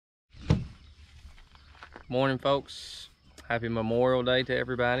Morning, folks. Happy Memorial Day to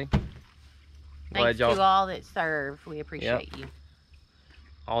everybody. Thanks to all that serve. We appreciate you.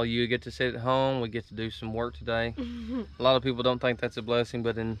 All you get to sit at home. We get to do some work today. A lot of people don't think that's a blessing,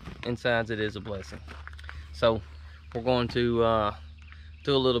 but inside it is a blessing. So we're going to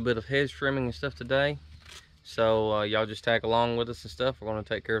do a little bit of hedge trimming and stuff today. So y'all just tag along with us and stuff. We're going to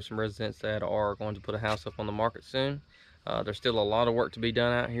take care of some residents that are going to put a house up on the market soon. There's still a lot of work to be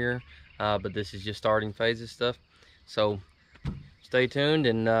done out here, but this is just starting phases stuff. So stay tuned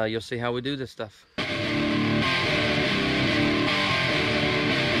and you'll see how we do this stuff.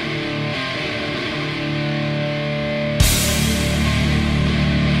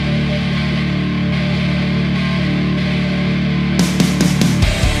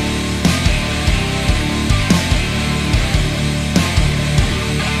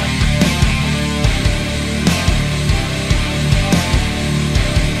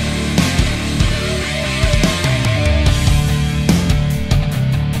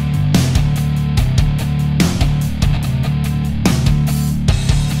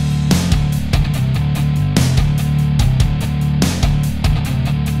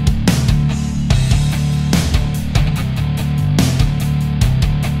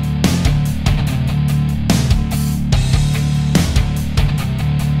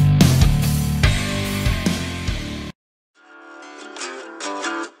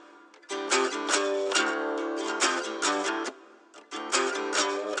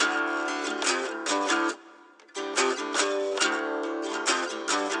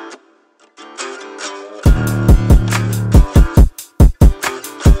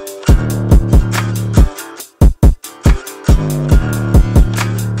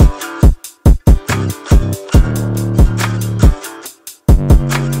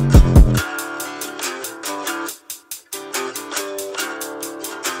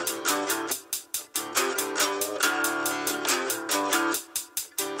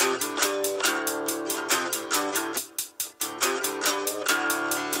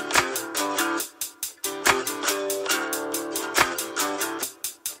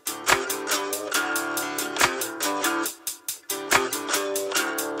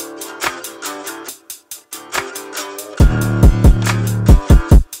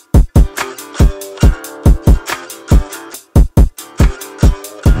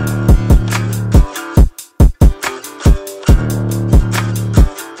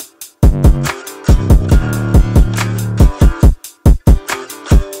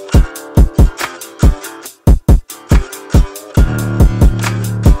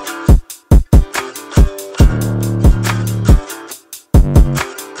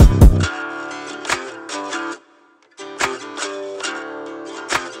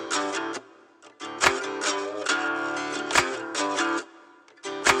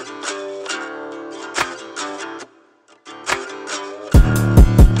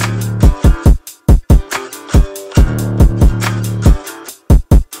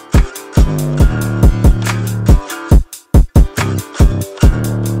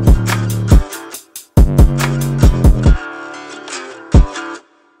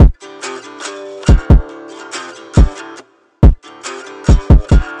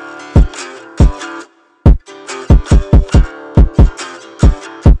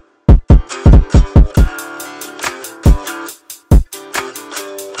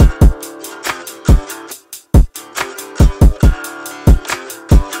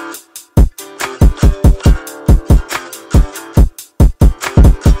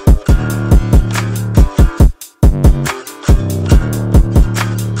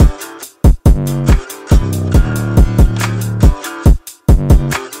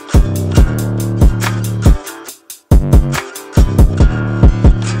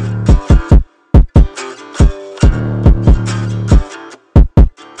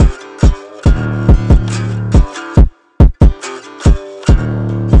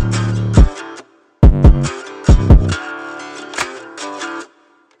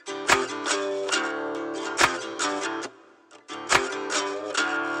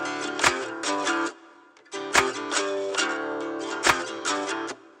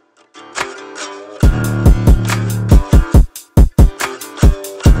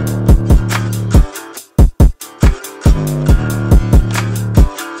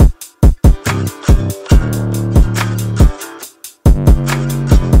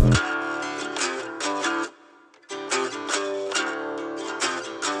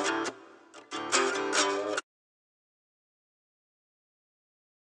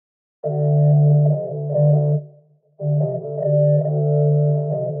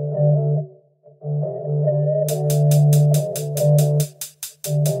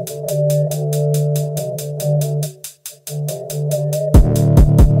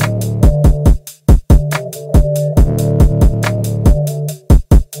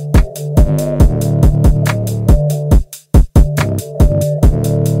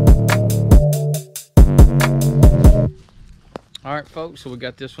 right, folks, so we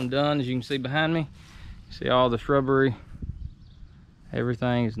got this one done. As you can see behind me, see all the shrubbery,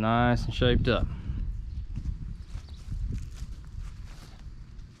 everything is nice and shaped up.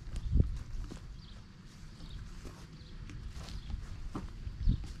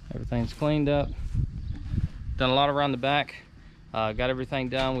 Everything's cleaned up. Done a lot around the back. Got everything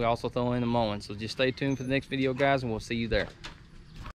done. We also throw in the mowing. So just stay tuned for the next video, guys, and we'll see you there.